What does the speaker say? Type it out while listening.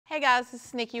Hey guys, this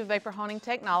is Nikki with Vapor Honing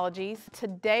Technologies.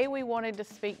 Today we wanted to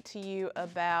speak to you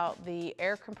about the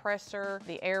air compressor,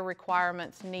 the air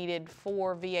requirements needed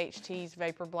for VHT's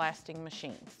vapor blasting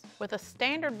machines. With a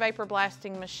standard vapor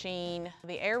blasting machine,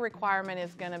 the air requirement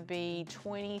is going to be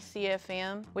 20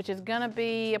 CFM, which is going to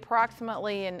be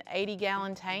approximately an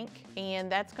 80-gallon tank, and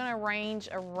that's going to range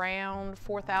around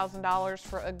 $4,000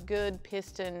 for a good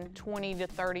piston 20 to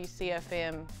 30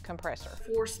 CFM compressor.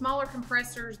 For smaller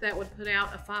compressors that would put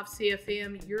out a 5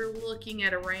 CFM, you're looking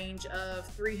at a range of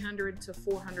 $300 to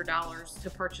 $400 to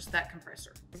purchase that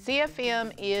compressor.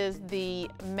 CFM is the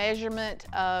measurement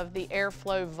of the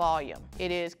airflow volume.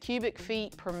 It is cubic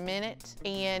feet per minute,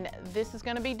 and this is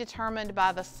going to be determined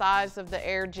by the size of the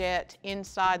air jet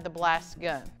inside the blast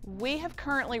gun. We have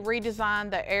currently redesigned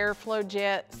the airflow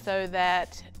jet so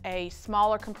that a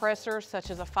smaller compressor, such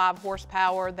as a 5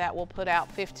 horsepower that will put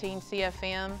out 15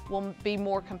 CFM, will be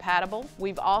more compatible.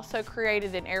 We've also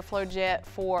created an airflow jet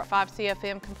for 5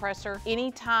 CFM compressor.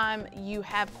 Anytime you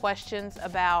have questions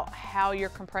about how your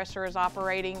compressor is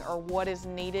operating or what is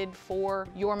needed for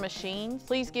your machines,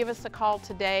 please give us a call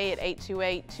today at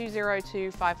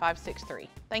 828-202-5563.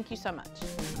 Thank you so much.